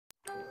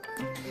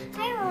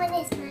Hi everyone,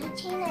 it's my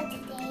channel.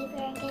 Today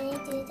we're going to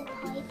do the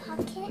Polly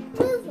Pocket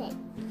movement.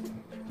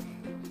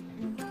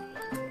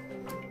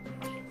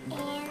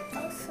 And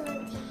also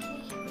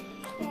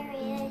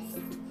there's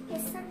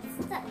some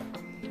stuff.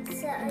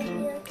 So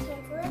you can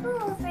flip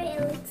over. It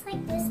looks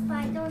like this, but I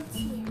don't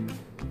see it.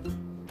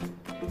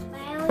 But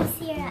I only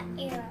see an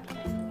arrow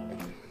right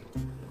there.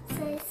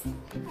 So it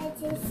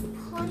says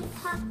Polly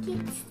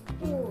Pocket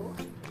School.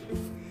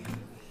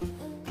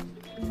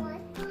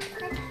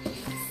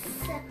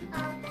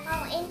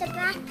 In the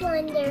back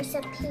one, there's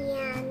a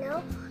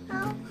piano,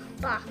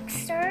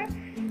 boxer.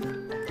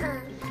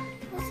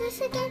 What's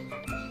this again?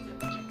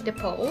 The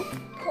pole.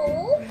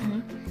 Pole.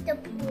 Mm-hmm. The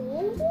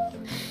pole.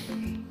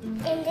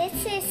 And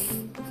this is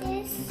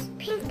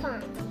ping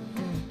pong,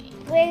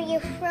 where you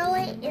throw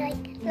it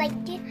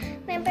like do you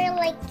remember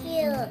like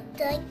you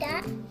do like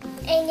that,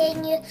 and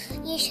then you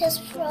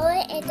just throw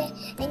it and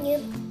you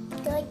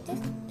do like this.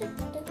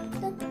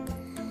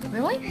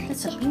 Really?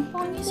 That's a ping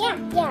pong, you said?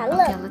 Yeah, look.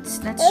 Okay, let's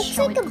It looks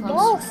show like it a closer.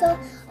 ball, so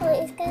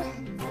it's gonna.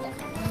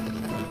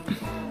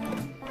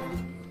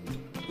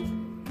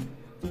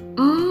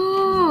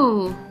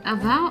 Oh,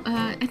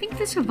 I think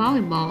that's a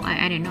volleyball.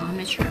 I don't know. I'm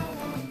not sure.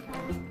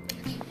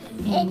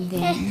 And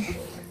then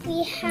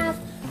We have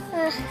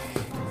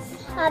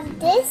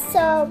this,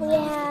 so we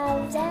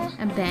have that.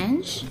 a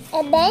bench.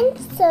 A bench,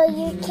 so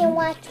you can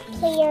watch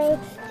player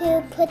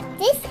who put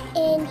this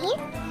in here.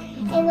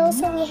 And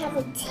also we have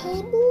a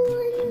table. I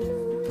don't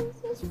know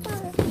what is this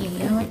for.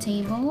 Yeah, a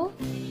table.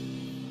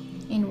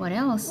 And what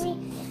else? We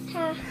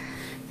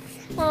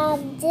have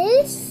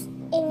this,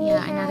 and we Yeah,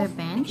 have another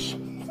bench.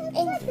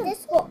 and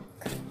this book.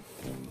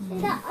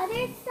 The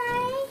other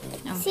side,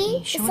 Okay,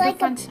 see, show it's the like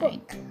front a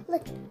side. book.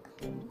 Look,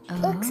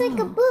 looks like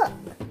a book.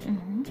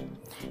 Mm-hmm.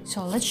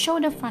 So let's show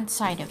the front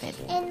side of it.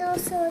 And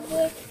also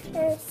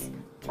there's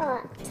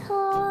a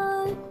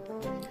toy.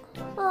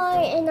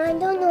 And I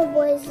don't know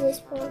what is this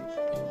for.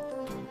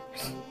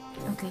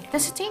 Okay,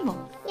 that's a table.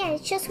 Yeah,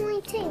 it's just my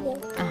table.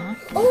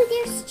 Oh,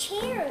 there's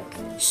chairs.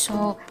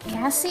 so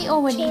Cassie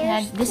already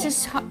Chairs,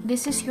 had.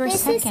 This is your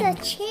This second. is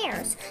a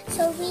chairs,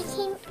 so we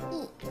can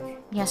eat.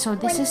 Yeah, so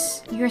this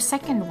is your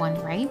second one,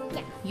 right?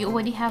 Yeah. You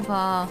already have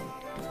the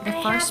I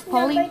first have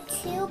Polly. number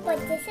 2, but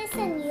this is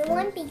a new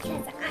one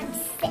because I'm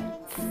 6.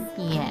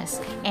 Yes,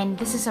 and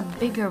this is a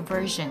bigger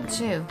version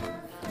too,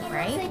 And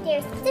right? also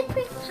there's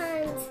different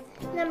kinds.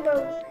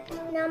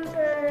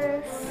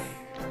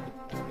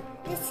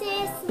 This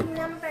is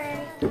number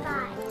 5,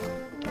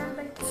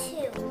 number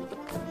 2.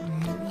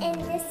 And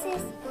this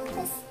is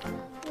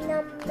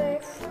number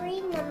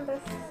 3, number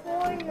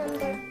 4,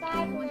 number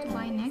 5. You want to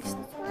buy next?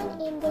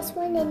 And this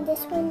one, and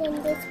this one, and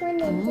this one,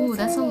 and this one. Ooh,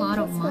 that's a lot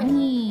of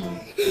money.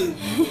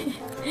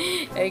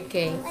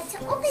 Okay, Let's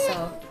open it.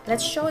 so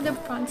let's show the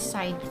front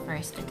side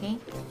first, okay?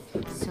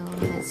 So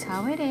that's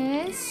how it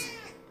is.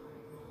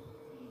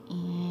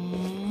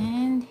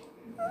 And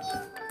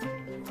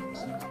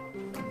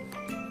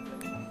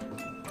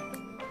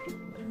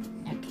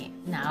okay,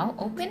 now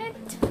open it.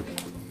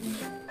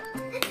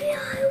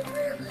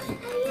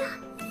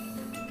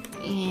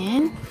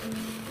 And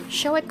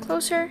show it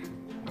closer.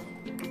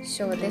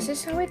 So this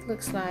is how it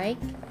looks like.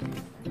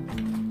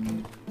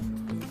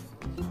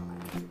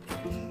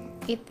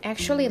 It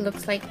actually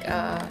looks like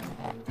a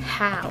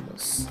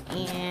house,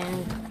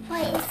 and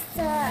What is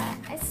a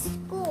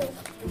school?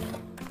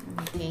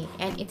 okay,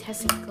 and it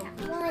has a go.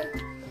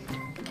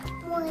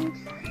 One.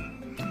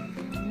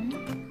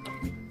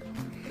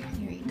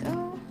 Here you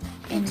go.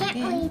 I And can't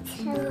then really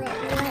tell it.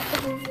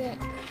 What is it?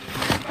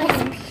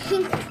 It's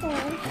pink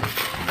one.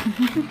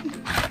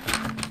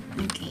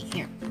 okay,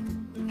 here.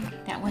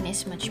 That one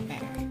is much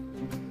better.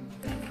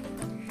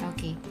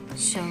 Okay,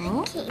 so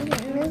Can't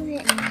even move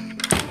it.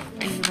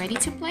 are you ready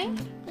to play?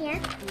 Yeah.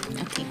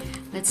 Okay,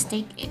 let's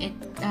take it.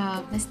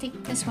 Let's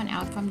take this one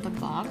out from the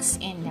box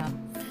and okay.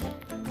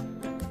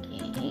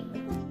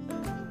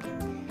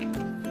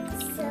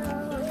 So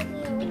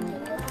we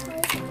open the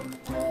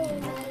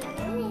toy.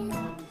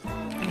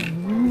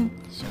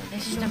 So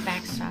this is the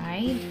back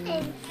side,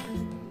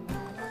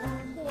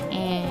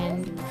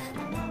 and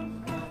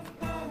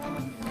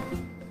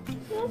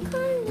look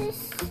on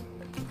this.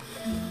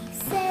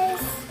 Says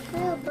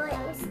food, but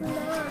it's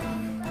not.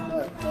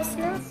 Look, it's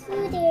not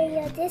food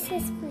area. This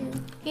is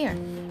food. here,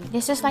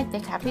 this is like the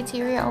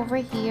cafeteria over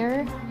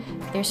here.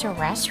 There's a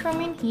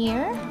restroom in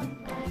here,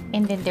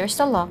 and then there's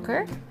the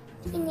locker.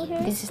 And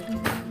here This is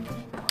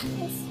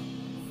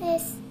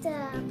is the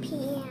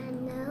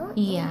piano.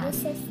 Yeah. And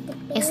this is the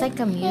bed. It's like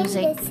a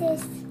music. And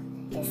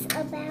this is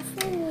a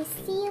bathroom. You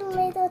see a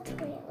little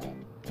toilet.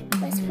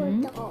 That's for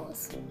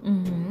dolls.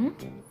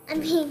 I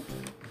mean,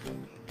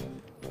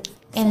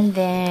 and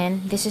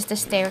then this is the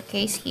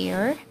staircase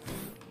here,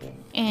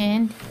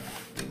 and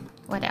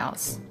what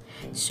else?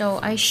 So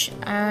I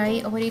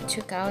already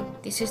took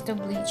out. This is the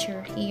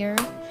bleacher here,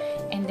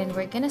 and then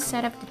we're gonna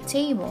set up the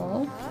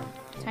table.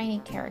 Tiny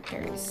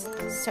characters,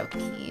 so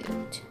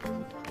cute.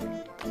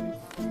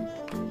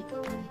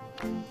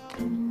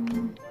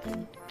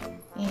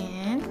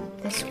 And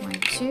this one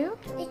too.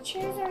 the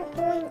chairs are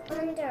going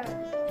under.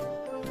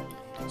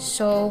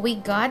 So we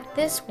got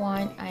this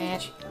one.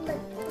 Look.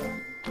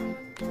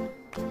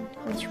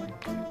 Which one?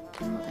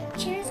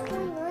 Chair's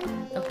going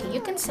on. Okay,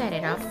 you can set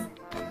it up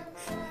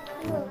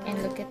Look.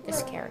 and look at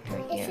this character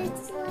If here.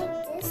 it's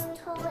like this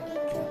tall, it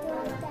could go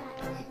like that.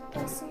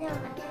 But it's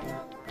not.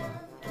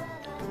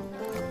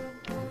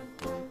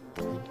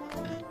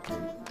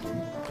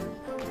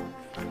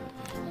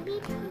 Maybe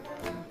it can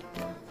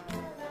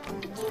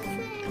fit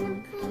in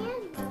the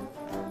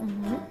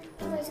piano.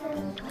 Where's it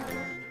gonna go?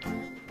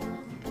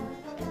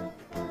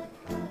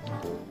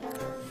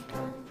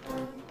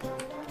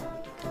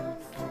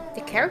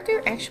 The character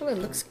actually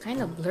looks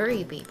kind of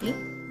blurry, baby.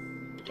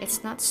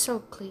 It's not so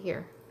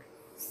clear.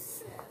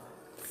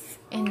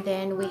 And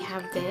then we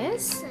have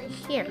this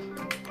here.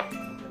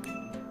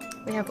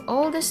 We have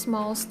all the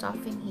small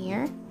stuff in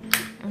here.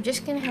 I'm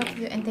just gonna help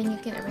you, and then you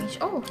can arrange.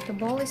 Oh, the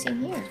ball is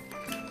in here.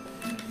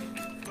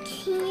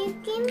 Can you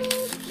give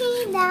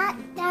me that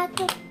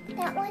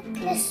one?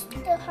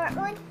 The heart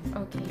one?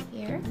 Okay,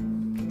 here.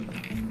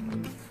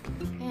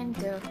 And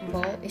the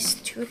ball is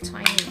too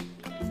tiny.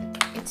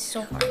 It's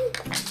so hard.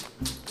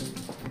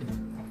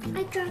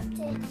 I dropped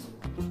it.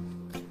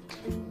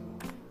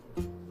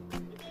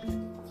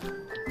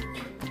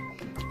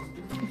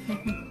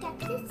 Got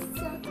this,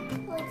 so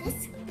where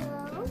this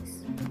goes.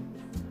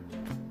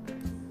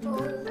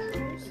 Over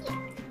here.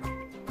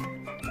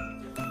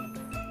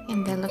 And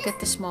then look at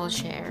the small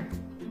chair.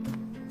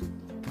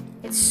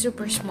 It's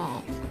super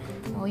small.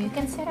 Oh, you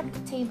can set up the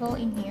table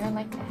in here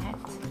like that.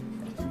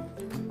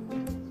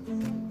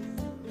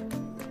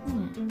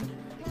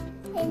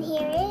 And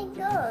here it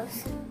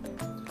goes.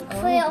 Oh.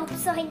 Put it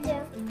upside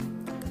down.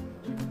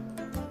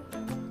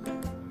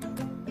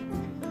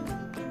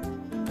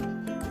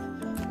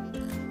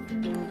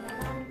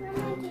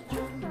 Mama, did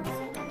you close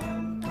it?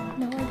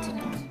 No, I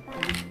didn't.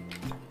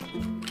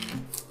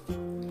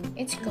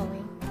 It's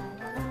going.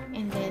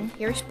 And then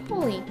here's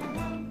Polly.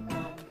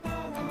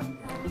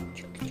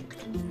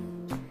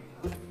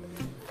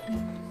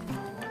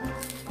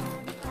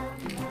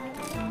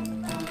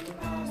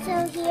 So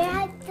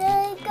here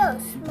it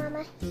goes,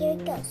 Mama. Here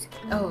it goes.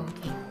 Oh,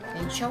 okay.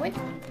 Then show it.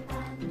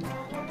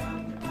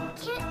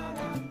 Can't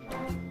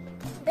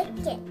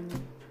lick it.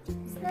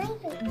 It's not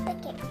even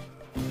licking.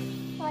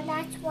 Well,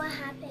 that's what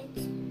happens.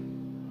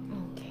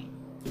 Okay.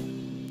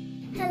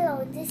 Hello,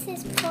 this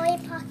is Polly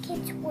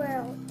Pocket's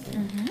world.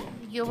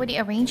 You already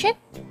arranged it?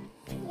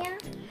 Yeah.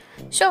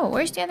 So,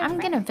 where's the other? I'm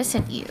gonna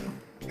visit you.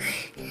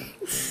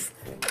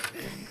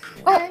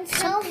 Oh, I'm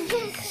so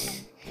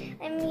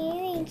I'm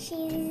eating.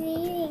 She's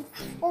eating.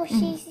 Oh,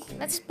 she's.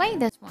 let's play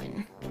this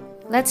one.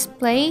 Let's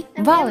play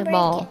I'm gonna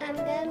volleyball. I'm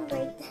gonna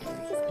break this.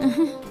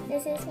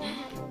 This is what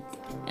happens.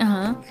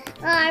 Uh-huh.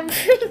 Oh, I'm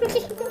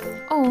breaking.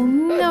 Oh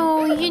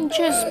no, you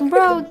just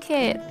broke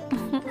it.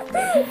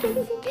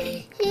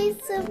 She's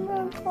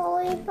super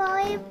Polly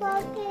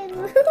Pocket.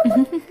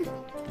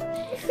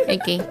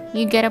 Okay,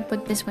 you gotta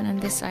put this one on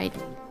this side.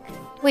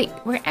 Wait,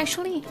 we're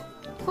actually...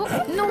 Oh,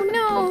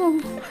 no.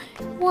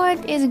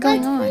 What is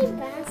going Let's play on?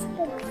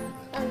 basketball.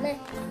 Oh, look.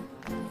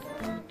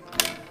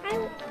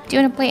 Do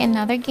you wanna play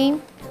another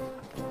game?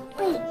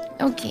 Wait.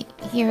 Okay,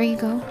 here you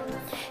go.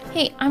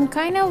 Hey, I'm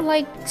kind of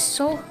like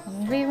so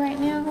hungry right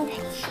now.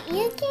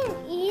 You can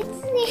eat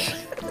it.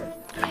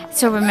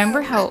 So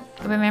remember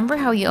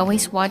how you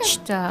always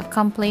watched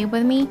Come Play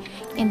With Me,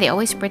 and they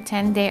always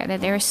pretend that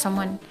there's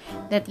someone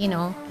that, you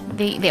know,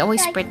 they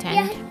always Like,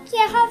 pretend.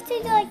 You have to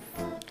like.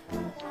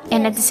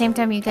 And at the same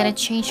time, you gotta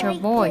change your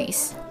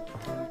voice.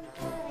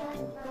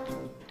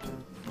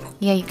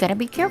 Yeah, you gotta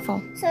be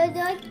careful. So do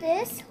like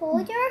this,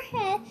 hold your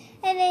head,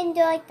 and then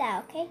do like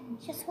that, okay?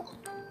 Just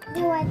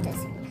do like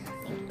this.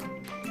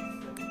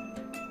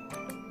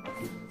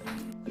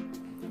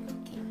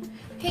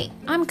 Hey,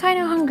 I'm kind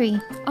of hungry.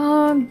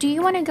 Do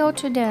you want to go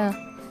to the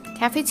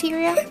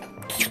cafeteria?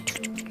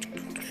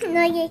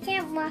 No, you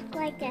can't walk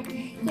like that.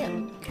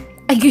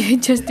 I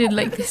just did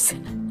like this.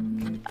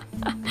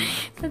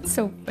 That's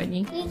so funny.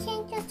 You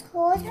can't just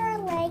hold her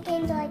leg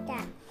and do like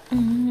that.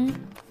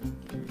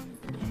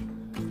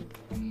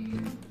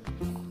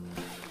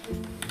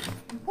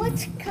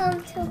 Let's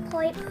come to a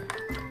point.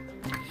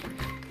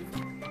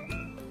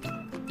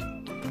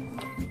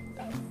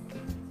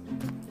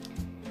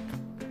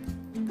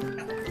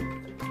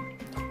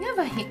 You have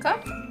a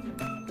hiccup?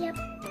 Yep.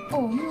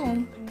 Oh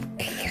no.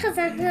 Because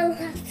I'm not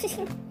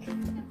laughing.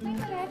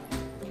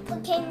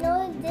 Okay,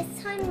 no,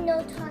 this time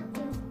no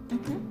talking.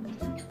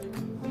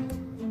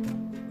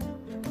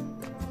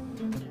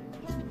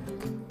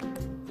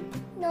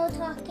 No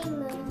talking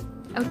mode.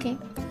 Okay.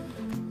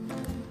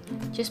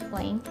 Just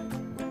playing.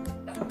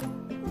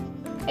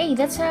 Hey,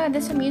 that's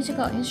a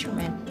musical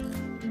instrument.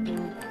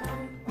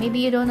 Maybe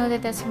you don't know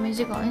that that's a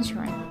musical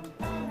instrument.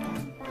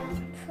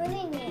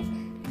 Putting it.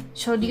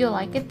 So do you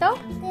like it though?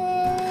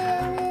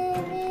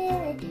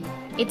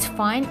 It's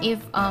fun if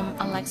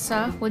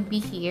Alexa would be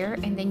here,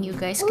 and then you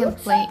guys can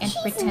play and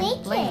she's pretend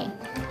naked. playing.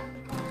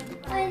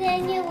 And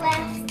then you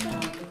left.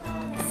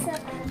 So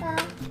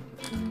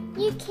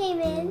you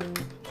came in,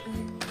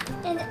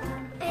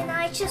 and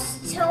I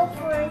just told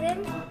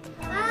them,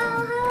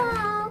 oh,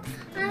 hello,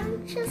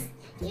 I'm just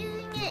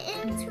using the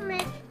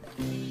internet.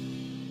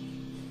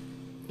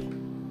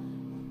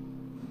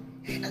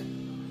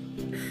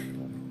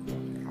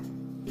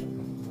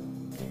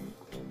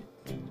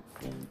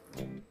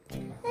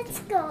 Let's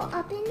go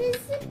up in the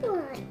zip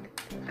line.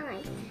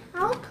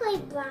 I'll play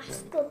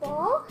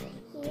basketball.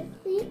 Here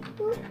we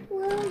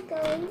will go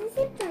in the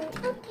zip line.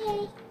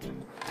 Okay.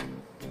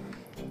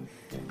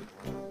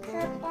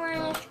 Zip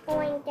line is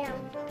going down.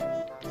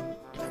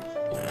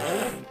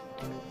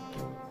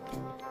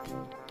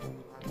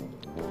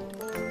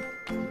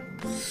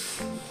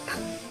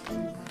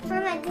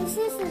 Mama, this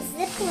is a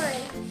zip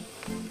line.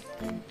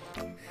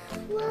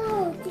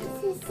 Whoa,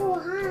 this is so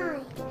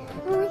high.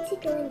 I want to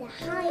go in the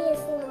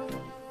highest one.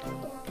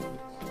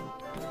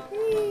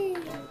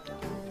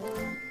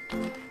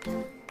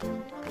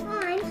 Oh,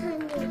 I'm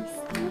hungry.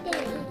 I'm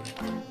gonna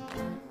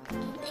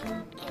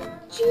eat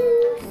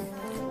juice.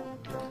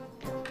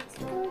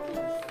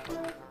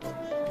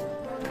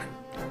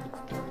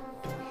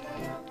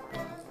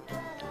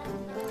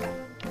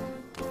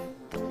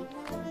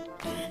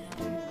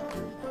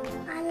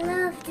 I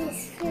love this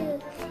food.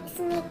 It's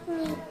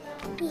making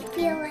me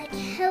feel like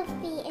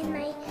healthy and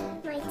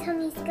my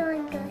tummy's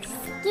going to go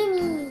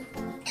skinny.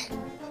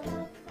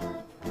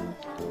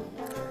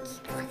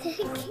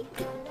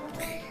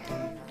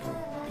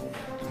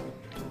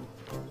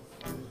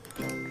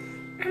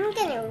 I'm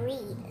gonna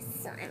read,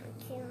 so I'm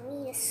gonna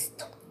read a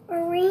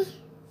story.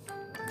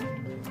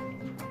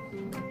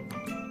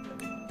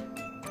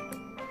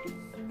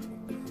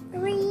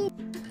 Read.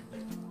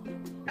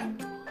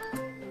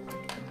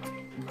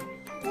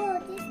 Oh,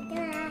 this is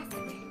gonna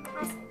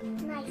ask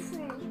my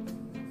friend.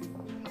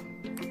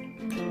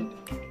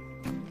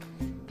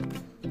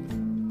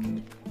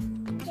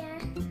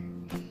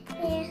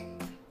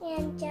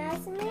 And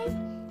Jasmine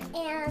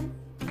and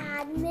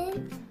Admin.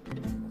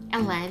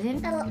 Aladdin.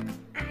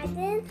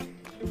 Admin.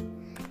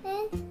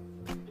 And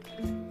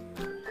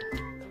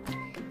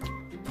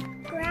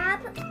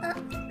grab a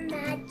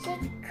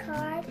magic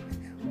card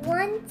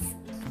once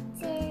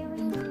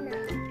Serena.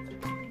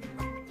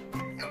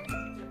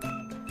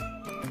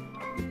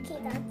 Okay,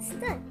 that's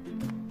done.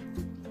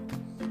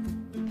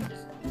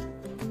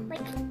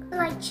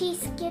 Like she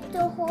skipped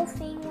the whole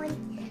thing when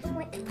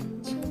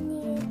she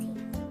needed to.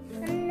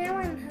 And now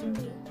I'm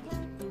hungry.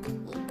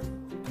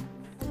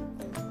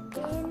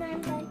 And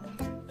I'm like,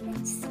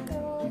 let's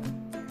go.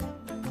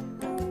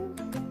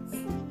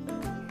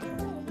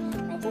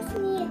 I just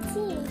need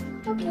tea.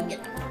 Okay.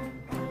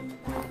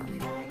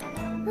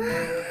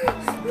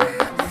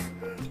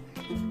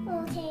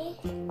 Okay.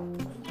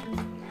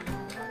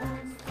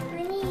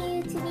 I need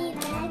you to be a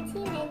bad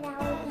team and I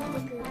will be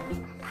the good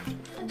one.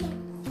 Okay.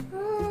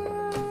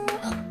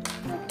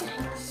 Look at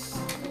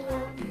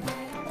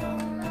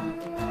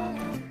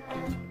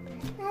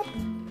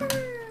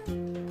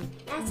you.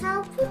 That's how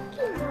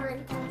Pokemon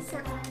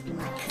sound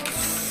like.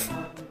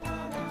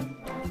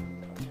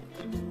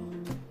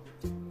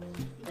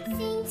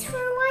 Thanks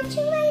for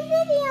watching my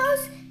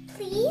videos.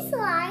 Please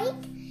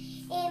like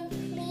and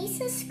please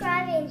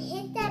subscribe and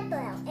hit that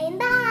bell. And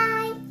bye.